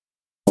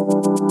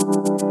Welcome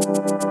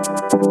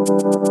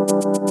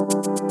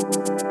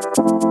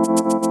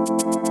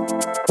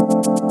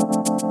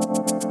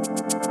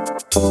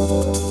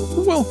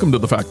to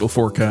the Factal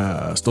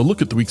Forecast, a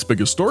look at the week's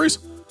biggest stories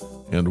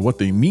and what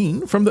they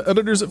mean from the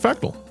editors at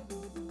Factal.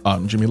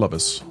 I'm Jimmy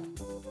Levis.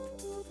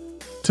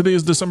 Today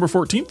is December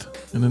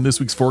 14th, and in this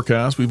week's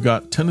forecast, we've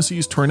got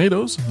Tennessee's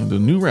tornadoes and a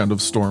new round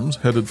of storms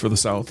headed for the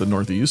south and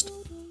northeast,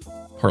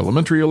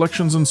 parliamentary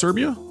elections in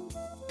Serbia,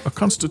 a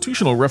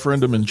constitutional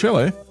referendum in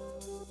Chile,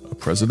 a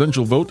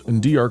presidential vote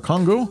in DR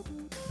Congo,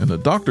 and a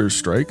doctor's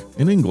strike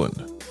in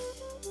England.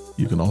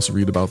 You can also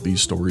read about these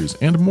stories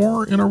and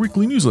more in our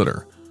weekly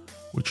newsletter,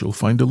 which you'll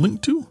find a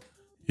link to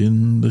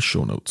in the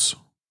show notes.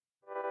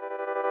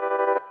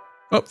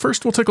 Up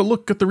first, we'll take a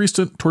look at the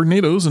recent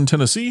tornadoes in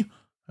Tennessee,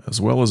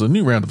 as well as a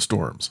new round of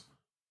storms.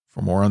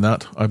 For more on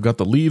that, I've got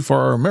the lead for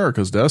our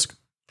Americas desk,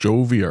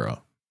 Joe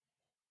Vieira.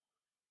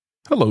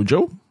 Hello,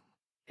 Joe.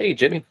 Hey,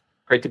 Jimmy.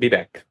 Great to be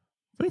back.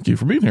 Thank you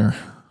for being here.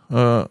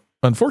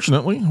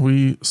 Unfortunately,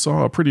 we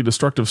saw a pretty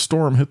destructive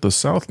storm hit the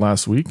south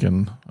last week,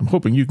 and I'm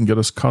hoping you can get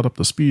us caught up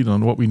to speed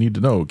on what we need to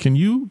know. Can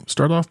you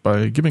start off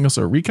by giving us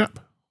a recap?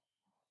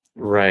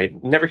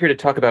 Right. Never here to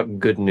talk about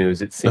good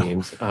news, it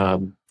seems.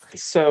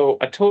 So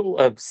a total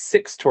of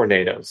 6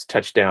 tornadoes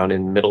touched down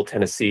in Middle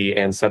Tennessee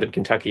and Southern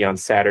Kentucky on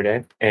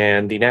Saturday,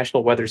 and the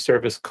National Weather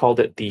Service called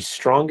it the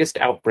strongest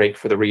outbreak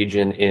for the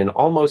region in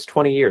almost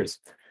 20 years.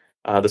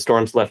 The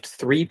storms left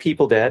 3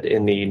 people dead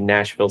in the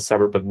Nashville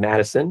suburb of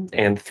Madison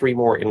and 3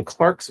 more in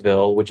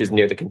Clarksville, which is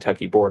near the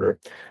Kentucky border.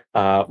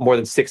 More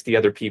than 60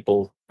 other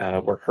people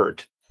were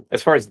hurt.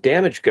 As far as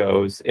damage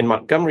goes, in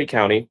Montgomery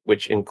County,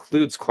 which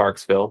includes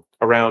Clarksville,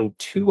 around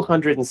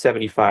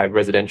 275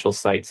 residential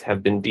sites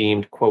have been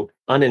deemed, quote,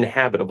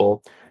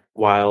 uninhabitable,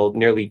 while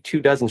nearly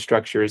 24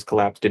 structures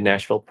collapsed in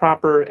Nashville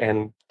proper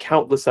and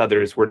countless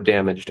others were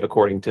damaged,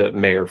 according to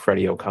Mayor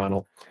Freddie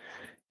O'Connell.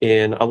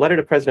 In a letter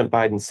to President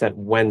Biden sent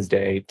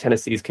Wednesday,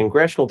 Tennessee's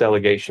congressional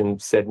delegation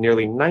said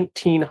nearly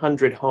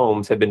 1,900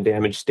 homes have been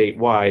damaged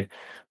statewide,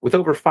 with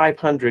over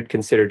 500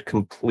 considered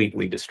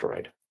completely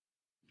destroyed.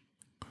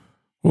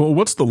 Well,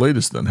 what's the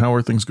latest then? How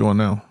are things going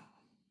now?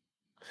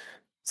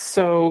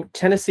 So,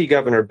 Tennessee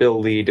Governor Bill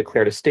Lee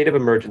declared a state of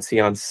emergency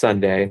on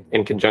Sunday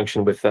in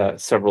conjunction with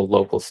several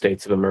local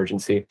states of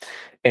emergency.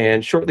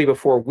 And shortly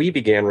before we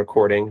began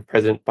recording,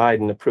 President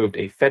Biden approved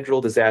a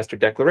federal disaster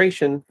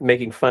declaration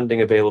making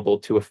funding available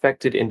to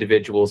affected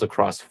individuals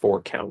across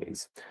 4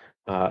 counties.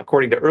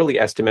 According to early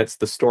estimates,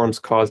 the storms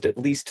caused at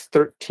least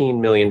 $13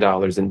 million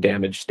in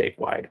damage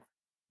statewide.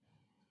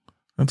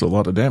 That's a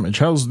lot of damage.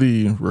 How's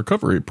the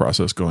recovery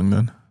process going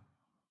then?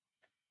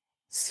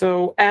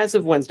 So, as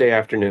of Wednesday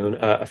afternoon,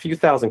 a few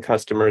thousand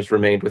customers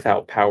remained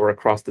without power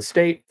across the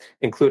state,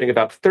 including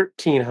about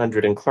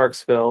 1,300 in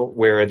Clarksville,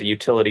 where the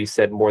utility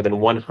said more than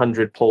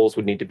 100 poles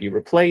would need to be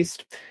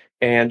replaced,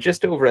 and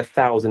just over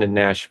 1,000 in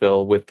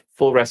Nashville, with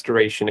full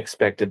restoration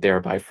expected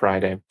there by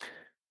Friday.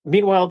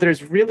 Meanwhile,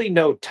 there's really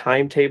no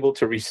timetable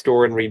to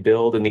restore and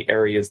rebuild in the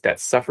areas that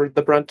suffered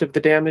the brunt of the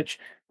damage,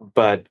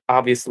 but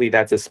obviously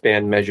that's a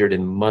span measured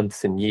in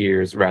months and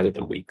years rather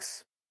than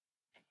weeks.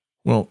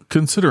 Well,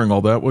 considering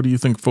all that, what do you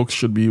think folks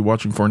should be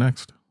watching for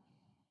next?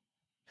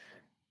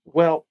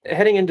 Well,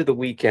 heading into the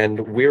weekend,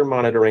 we're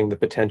monitoring the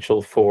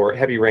potential for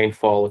heavy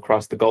rainfall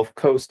across the Gulf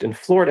Coast and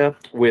Florida,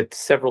 with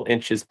several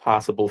inches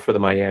possible for the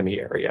Miami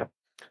area.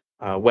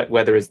 Wet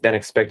weather is then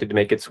expected to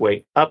make its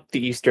way up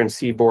the eastern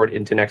seaboard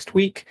into next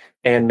week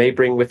and may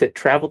bring with it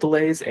travel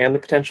delays and the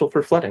potential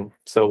for flooding.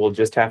 So we'll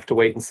just have to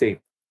wait and see.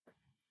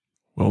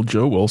 Well,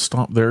 Joe, we'll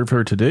stop there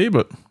for today,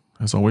 but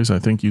as always, I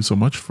thank you so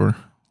much for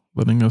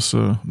letting us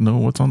know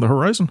what's on the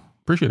horizon.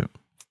 Appreciate it.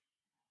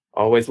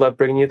 Always love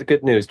bringing you the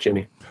good news,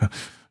 Jimmy.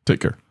 Take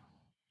care.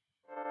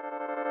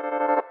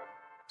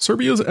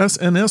 Serbia's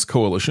SNS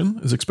coalition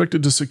is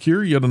expected to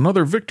secure yet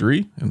another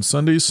victory in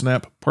Sunday's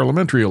snap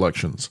parliamentary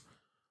elections.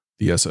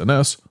 The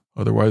SNS,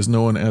 otherwise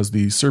known as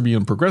the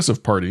Serbian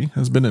Progressive Party,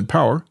 has been in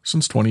power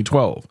since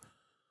 2012.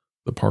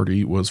 The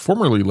party was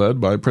formerly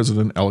led by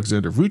President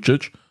Aleksandar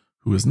Vučić,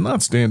 who is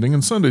not standing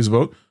in Sunday's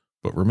vote,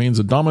 but remains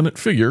a dominant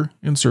figure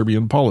in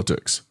Serbian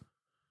politics.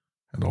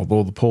 And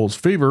although the polls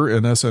favor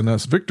an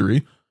SNS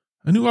victory,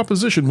 a new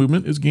opposition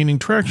movement is gaining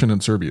traction in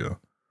Serbia.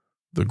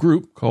 The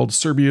group, called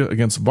Serbia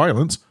Against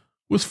Violence,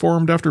 was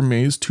formed after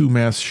May's 2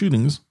 mass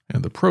shootings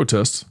and the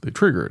protests they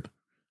triggered.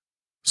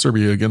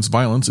 Serbia Against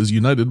Violence is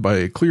united by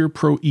a clear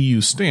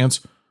pro-EU stance,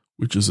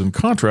 which is in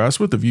contrast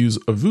with the views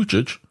of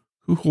Vučić,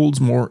 who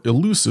holds more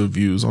elusive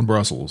views on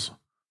Brussels.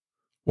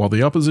 While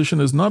the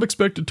opposition is not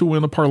expected to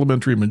win a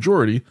parliamentary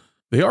majority,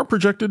 they are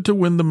projected to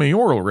win the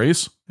mayoral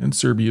race in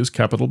Serbia's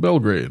capital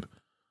Belgrade.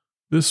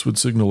 This would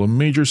signal a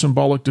major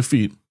symbolic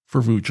defeat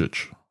for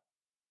Vučić.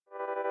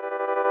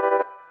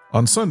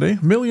 On Sunday,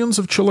 millions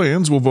of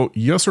Chileans will vote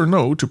yes or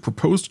no to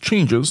proposed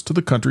changes to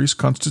the country's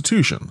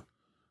constitution.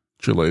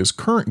 Chile's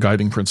current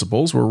guiding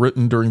principles were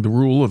written during the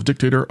rule of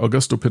dictator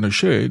Augusto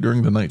Pinochet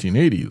during the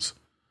 1980s.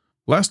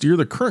 Last year,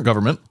 the current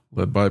government,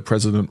 led by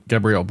President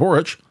Gabriel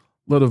Boric,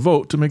 led a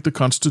vote to make the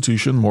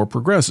constitution more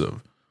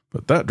progressive,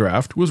 but that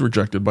draft was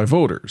rejected by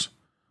voters.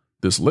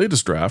 This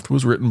latest draft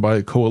was written by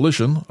a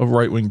coalition of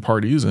right-wing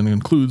parties and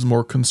includes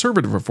more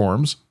conservative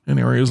reforms in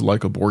areas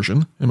like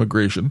abortion,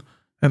 immigration,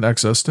 and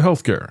access to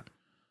health care.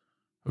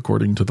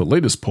 According to the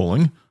latest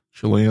polling,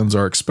 Chileans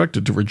are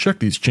expected to reject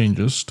these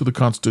changes to the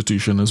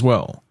constitution as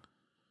well.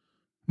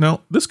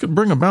 Now, this could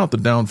bring about the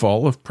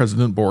downfall of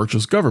President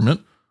Boric's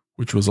government,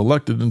 which was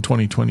elected in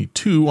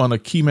 2022 on a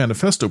key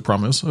manifesto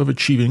promise of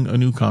achieving a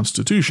new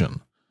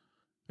constitution.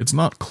 It's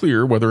not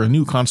clear whether a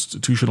new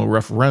constitutional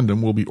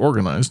referendum will be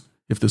organized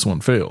if this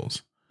one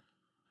fails.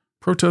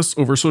 Protests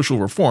over social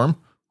reform,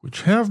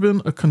 which have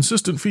been a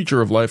consistent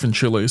feature of life in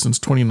Chile since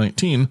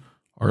 2019,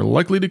 are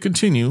likely to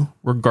continue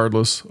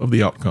regardless of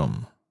the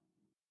outcome.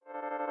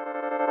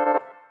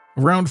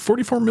 Around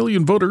 44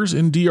 million voters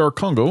in DR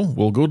Congo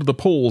will go to the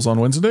polls on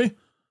Wednesday.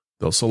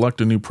 They'll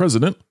select a new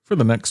president for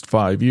the next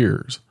 5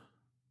 years.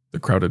 The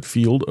crowded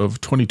field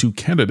of 22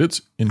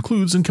 candidates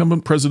includes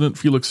incumbent President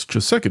Felix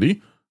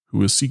Tshisekedi,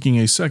 who is seeking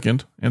a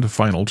second and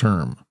final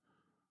term.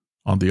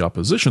 On the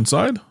opposition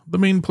side, the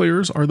main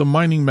players are the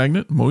mining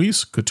magnate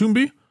Moise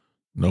Katumbi,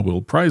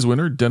 Nobel Prize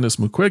winner Denis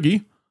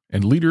Mukwege,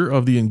 and leader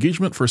of the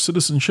Engagement for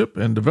Citizenship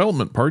and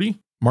Development Party,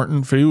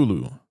 Martin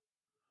Fayulu.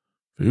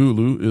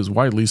 Fayulu is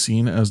widely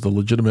seen as the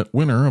legitimate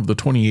winner of the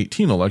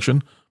 2018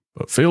 election,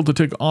 but failed to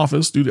take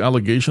office due to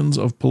allegations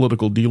of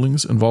political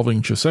dealings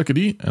involving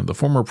Tshisekedi and the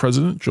former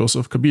president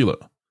Joseph Kabila.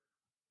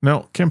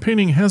 Now,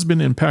 campaigning has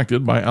been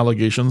impacted by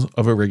allegations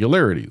of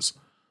irregularities.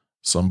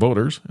 Some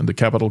voters in the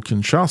capital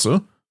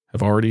Kinshasa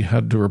have already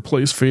had to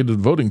replace faded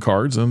voting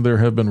cards, and there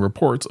have been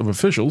reports of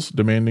officials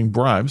demanding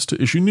bribes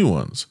to issue new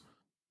ones.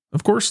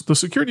 Of course, the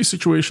security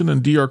situation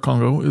in DR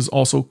Congo is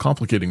also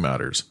complicating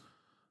matters.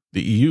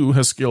 The EU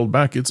has scaled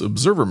back its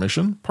observer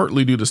mission,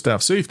 partly due to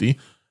staff safety,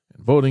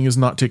 and voting is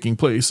not taking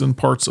place in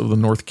parts of the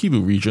North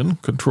Kivu region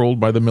controlled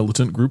by the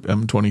militant group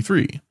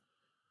M23.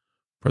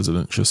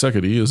 President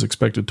Tshisekedi is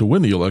expected to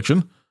win the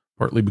election,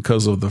 partly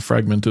because of the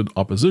fragmented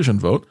opposition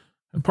vote,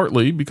 and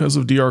partly because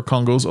of DR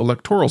Congo's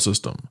electoral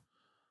system.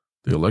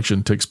 The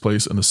election takes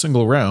place in a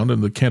single round,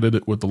 and the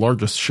candidate with the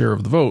largest share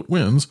of the vote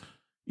wins,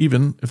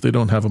 even if they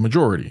don't have a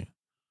majority.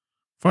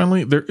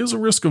 Finally, there is a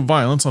risk of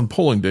violence on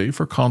polling day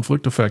for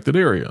conflict-affected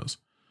areas.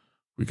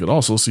 We could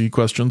also see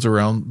questions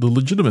around the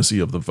legitimacy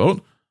of the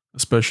vote,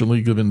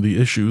 especially given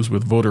the issues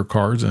with voter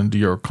cards and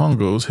DR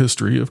Congo's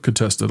history of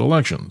contested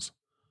elections.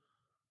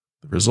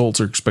 The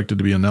results are expected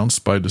to be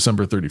announced by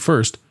December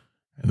 31st,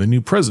 and the new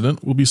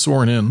president will be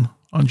sworn in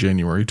on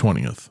January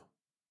 20th.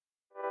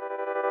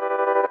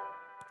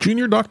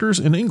 Junior doctors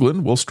in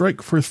England will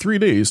strike for 3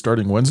 days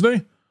starting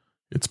Wednesday.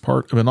 It's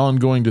part of an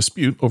ongoing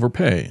dispute over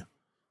pay.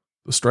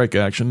 The strike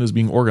action is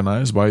being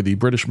organized by the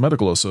British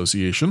Medical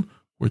Association,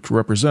 which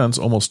represents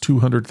almost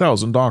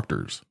 200,000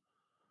 doctors.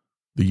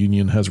 The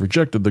union has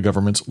rejected the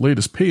government's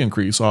latest pay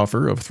increase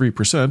offer of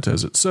 3%,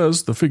 as it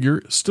says the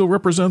figure still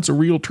represents a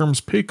real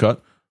terms pay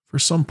cut for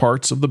some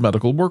parts of the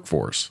medical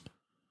workforce.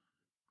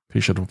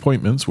 Patient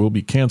appointments will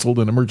be canceled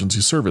and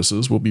emergency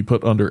services will be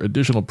put under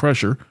additional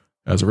pressure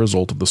as a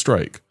result of the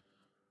strike.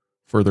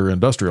 Further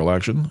industrial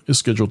action is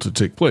scheduled to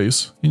take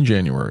place in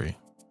January.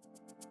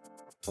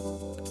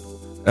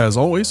 As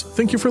always,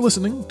 thank you for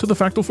listening to the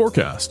Factual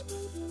Forecast.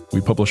 We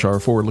publish our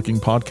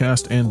forward-looking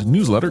podcast and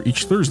newsletter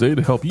each Thursday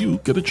to help you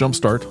get a jump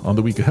start on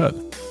the week ahead.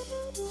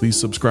 Please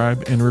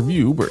subscribe and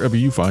review wherever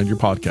you find your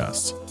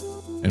podcasts.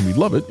 And we'd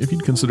love it if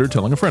you'd consider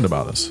telling a friend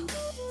about us.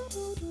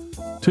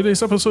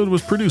 Today's episode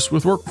was produced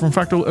with work from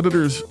Factual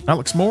editors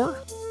Alex Moore,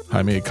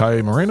 Jaime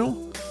Calle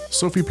Moreno,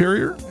 Sophie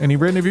Perrier, and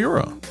Irene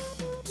Viura.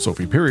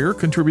 Sophie Perrier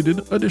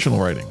contributed additional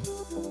writing.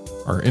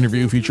 Our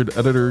interview featured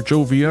editor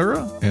Joe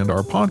Vieira, and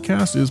our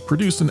podcast is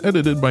produced and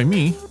edited by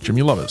me,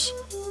 Jimmy Lovis.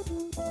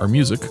 Our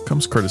music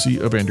comes courtesy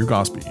of Andrew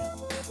Gosby.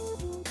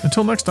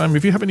 Until next time,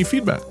 if you have any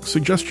feedback,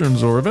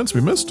 suggestions, or events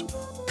we missed,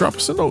 drop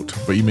us a note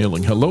by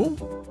emailing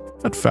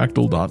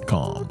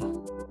hello@factual.com.